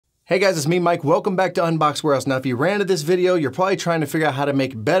Hey guys, it's me, Mike. Welcome back to Unbox Warehouse. Now, if you ran to this video, you're probably trying to figure out how to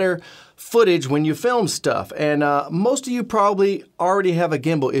make better footage when you film stuff. And most of you probably already have a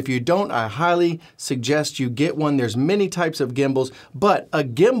gimbal. If you don't, I highly suggest you get one. There's many types of gimbals, but a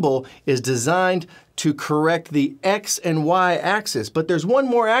gimbal is designed to correct the X and Y axis. But there's one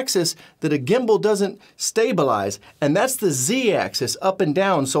more axis that a gimbal doesn't stabilize, and that's the Z axis, up and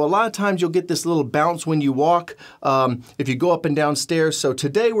down. So a lot of times you'll get this little bounce when you walk, if you go up and down stairs. So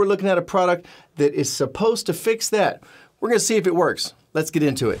today we're looking at a product that is supposed to fix that. We're gonna see if it works. Let's get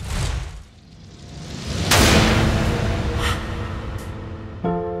into it.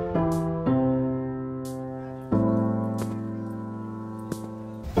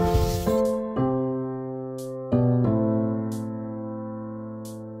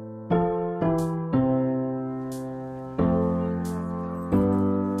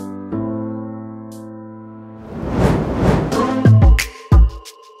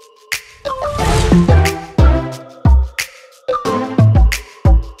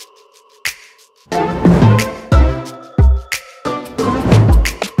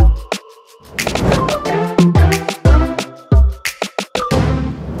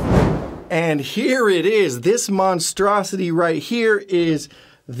 And here it is. This monstrosity right here is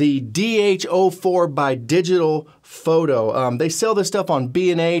the DH04 by DigitalFoto. They sell this stuff on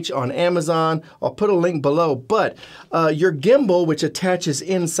B&H, on Amazon. I'll put a link below. But your gimbal, which attaches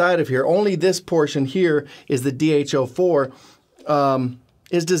inside of here, only this portion here is the DH04,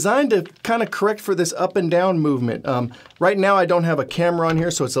 is designed to kind of correct for this up and down movement. Right now I don't have a camera on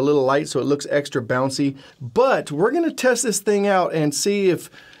here, so it's a little light, so it looks extra bouncy. But we're gonna test this thing out and see if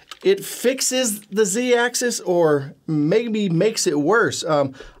it fixes the Z-axis or maybe makes it worse.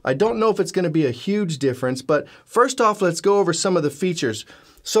 I don't know if it's gonna be a huge difference, but first off, let's go over some of the features.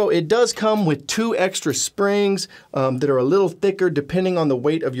 So it does come with 2 extra springs that are a little thicker depending on the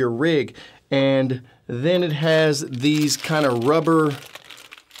weight of your rig. And then it has these kind of rubber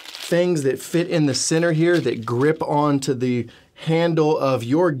things that fit in the center here that grip onto the handle of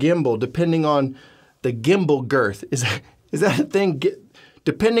your gimbal depending on the gimbal girth. Is that a thing?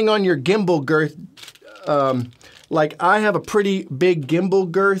 Depending on your gimbal girth, like I have a pretty big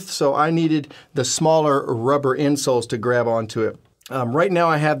gimbal girth, so I needed the smaller rubber insoles to grab onto it. Right now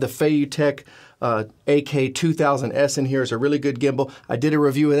I have the Peut AK2000S in here. It's a really good gimbal. I did a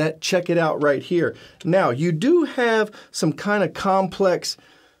review of that. Check it out right here. Now, you do have some kind of complex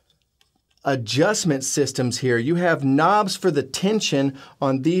adjustment systems here. You have knobs for the tension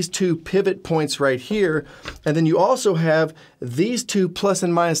on these 2 pivot points right here, and then you also have these 2 plus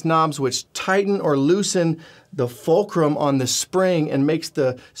and minus knobs which tighten or loosen the fulcrum on the spring and makes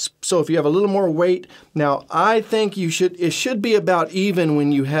so if you have a little more weight. Now I think it should be about even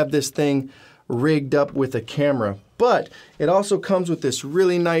when you have this thing rigged up with a camera. But it also comes with this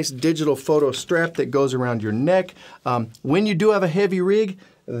really nice digital photo strap that goes around your neck. When you do have a heavy rig,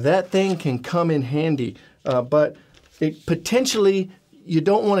 that thing can come in handy, but potentially you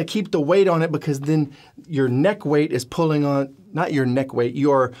don't want to keep the weight on it because then your neck weight is pulling on, not your neck weight,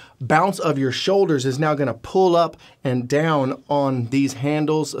 your bounce of your shoulders is now going to pull up and down on these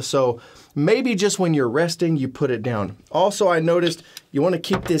handles. So maybe just when you're resting, you put it down. Also, I noticed you want to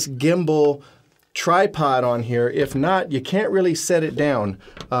keep this gimbal tripod on here. If not, you can't really set it down.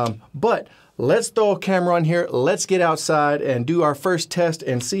 But let's throw a camera on here, let's get outside and do our first test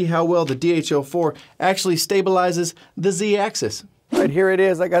and see how well the DH04 actually stabilizes the Z-axis. Right, here it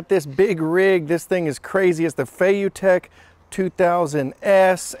is. I got this big rig. This thing is crazy. It's the Peut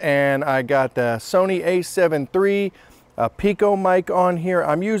 2000S, and I got the Sony a7 III Pico mic on here.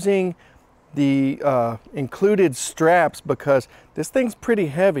 I'm using the included straps because this thing's pretty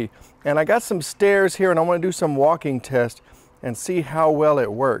heavy. And I got some stairs here, and I want to do some walking tests and see how well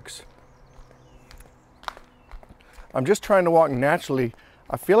it works. I'm just trying to walk naturally.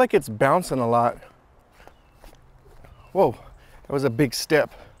 I feel like it's bouncing a lot. Whoa, that was a big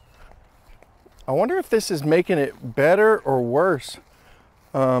step. I wonder if this is making it better or worse.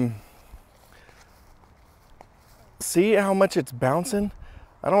 See how much it's bouncing?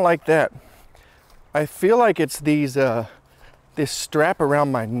 I don't like that. I feel like it's this strap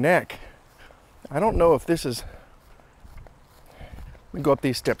around my neck. I don't know if this is, let me go up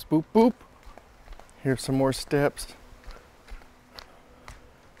these steps, boop, boop. Here's some more steps.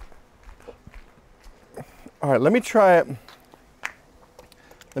 All right, let me try it.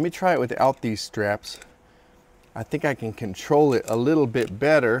 Let me try it without these straps. I think I can control it a little bit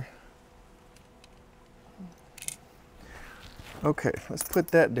better. Okay, let's put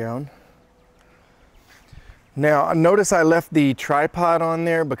that down. Now, notice I left the tripod on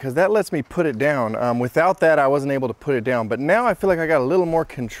there because that lets me put it down. Without that, I wasn't able to put it down, but now I feel like I got a little more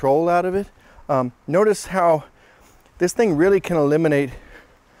control out of it. Notice how this thing really can eliminate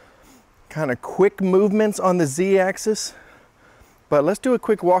kind of quick movements on the Z-axis. But let's do a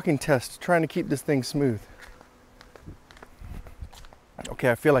quick walking test, trying to keep this thing smooth.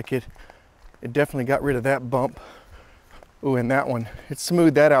 Okay, I feel like it definitely got rid of that bump. Ooh, and that one, it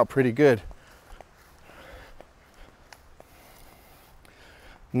smoothed that out pretty good.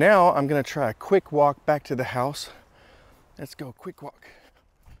 Now I'm gonna try a quick walk back to the house. Let's go, quick walk.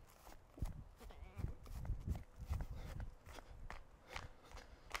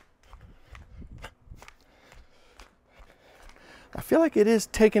 I feel like it is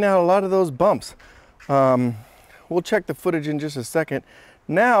taking out a lot of those bumps. We'll check the footage in just a second.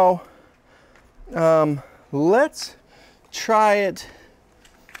 Now, let's try it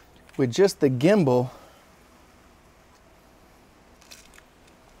with just the gimbal.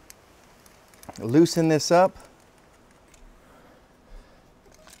 Loosen this up.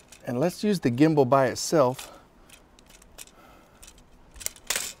 And let's use the gimbal by itself.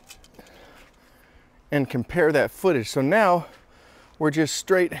 And compare that footage. So now, we're just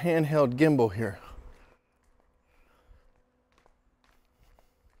straight handheld gimbal here.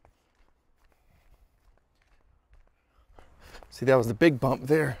 See, that was the big bump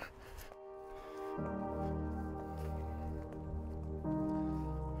there.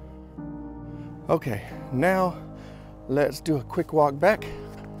 Okay, now let's do a quick walk back.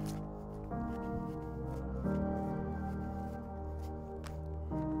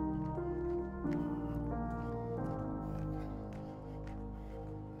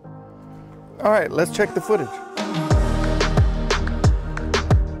 All right, let's check the footage.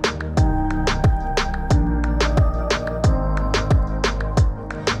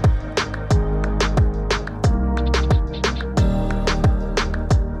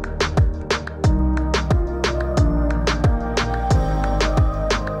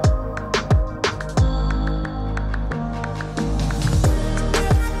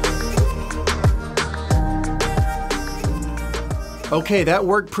 Okay, that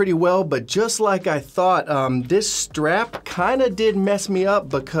worked pretty well, but just like I thought, this strap kind of did mess me up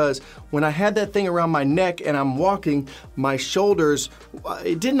because when I had that thing around my neck and I'm walking, my shoulders,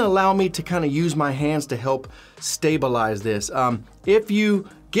 it didn't allow me to kind of use my hands to help stabilize this. If you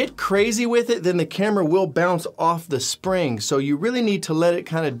get crazy with it, then the camera will bounce off the spring. So you really need to let it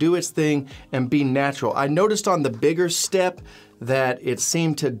kind of do its thing and be natural. I noticed on the bigger step that it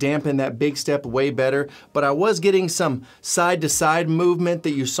seemed to dampen that big step way better, but I was getting some side-to-side movement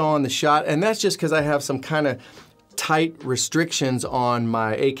that you saw in the shot, and that's just because I have some kind of tight restrictions on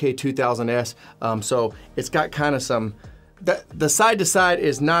my AK2000S, so it's got kind of some, the side-to-side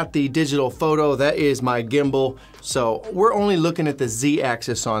is not the digital photo, that is my gimbal, so we're only looking at the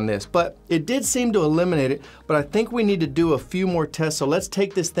Z-axis on this, but it did seem to eliminate it, but I think we need to do a few more tests, so let's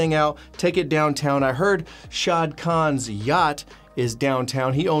take this thing out, take it downtown. I heard Shad Khan's yacht is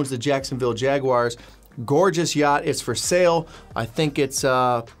downtown. He owns the Jacksonville Jaguars. Gorgeous yacht, it's for sale. I think it's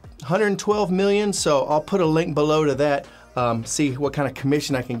 112 million, so I'll put a link below to that. See what kind of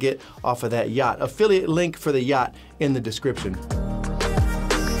commission I can get off of that yacht. Affiliate link for the yacht in the description.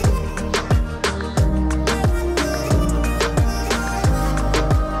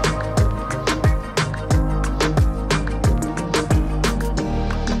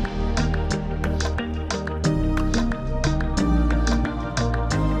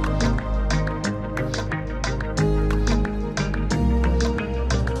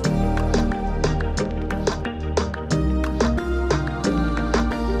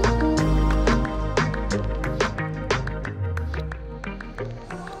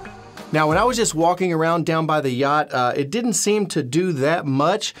 Now, when I was just walking around down by the yacht, it didn't seem to do that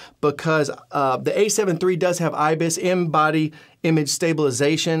much because the A7 III does have IBIS, in-body image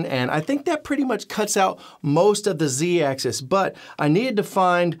stabilization, and I think that pretty much cuts out most of the Z-axis, but I needed to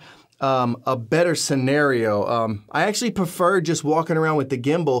find a better scenario. I actually preferred just walking around with the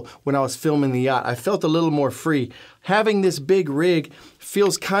gimbal when I was filming the yacht. I felt a little more free. Having this big rig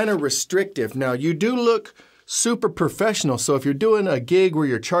feels kind of restrictive. Now, you do look super professional, so if you're doing a gig where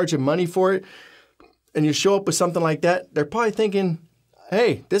you're charging money for it and you show up with something like that, they're probably thinking,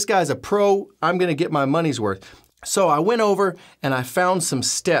 hey, this guy's a pro, I'm gonna get my money's worth. So I went over and I found some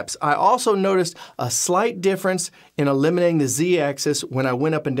steps. I also noticed a slight difference in eliminating the Z-axis when I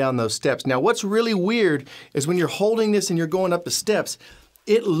went up and down those steps. Now, what's really weird is when you're holding this and you're going up the steps,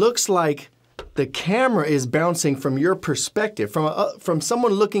 it looks like the camera is bouncing from your perspective. From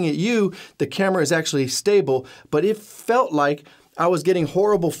someone looking at you, the camera is actually stable, but it felt like I was getting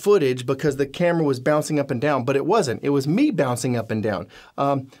horrible footage because the camera was bouncing up and down, but it wasn't. It was me bouncing up and down.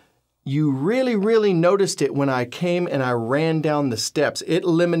 You really noticed it when I came and I ran down the steps. It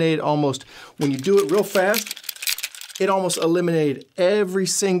eliminated almost, when you do it real fast, it almost eliminated every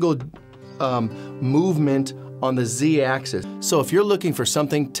single movement on the Z-axis. So if you're looking for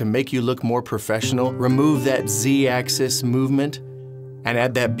something to make you look more professional, remove that Z-axis movement and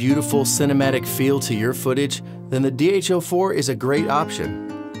add that beautiful cinematic feel to your footage, then the DH04 is a great option.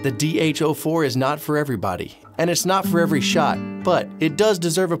 The DH04 is not for everybody, and it's not for every shot, but it does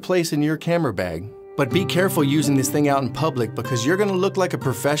deserve a place in your camera bag. But be careful using this thing out in public because you're gonna look like a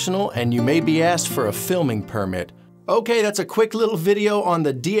professional and you may be asked for a filming permit. Okay, that's a quick little video on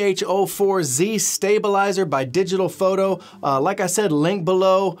the DH04Z Stabilizer by DigitalFoto. Like I said, link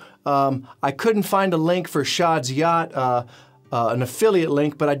below. I couldn't find a link for Shad's yacht, an affiliate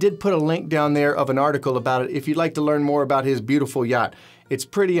link, but I did put a link down there of an article about it if you'd like to learn more about his beautiful yacht. It's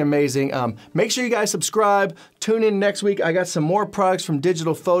pretty amazing. Make sure you guys subscribe. Tune in next week. I got some more products from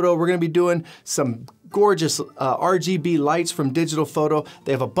DigitalFoto. We're gonna be doing some gorgeous RGB lights from DigitalFoto.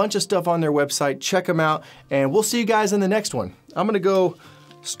 They have a bunch of stuff on their website. Check them out, and we'll see you guys in the next one. I'm gonna go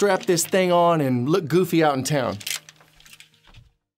strap this thing on and look goofy out in town.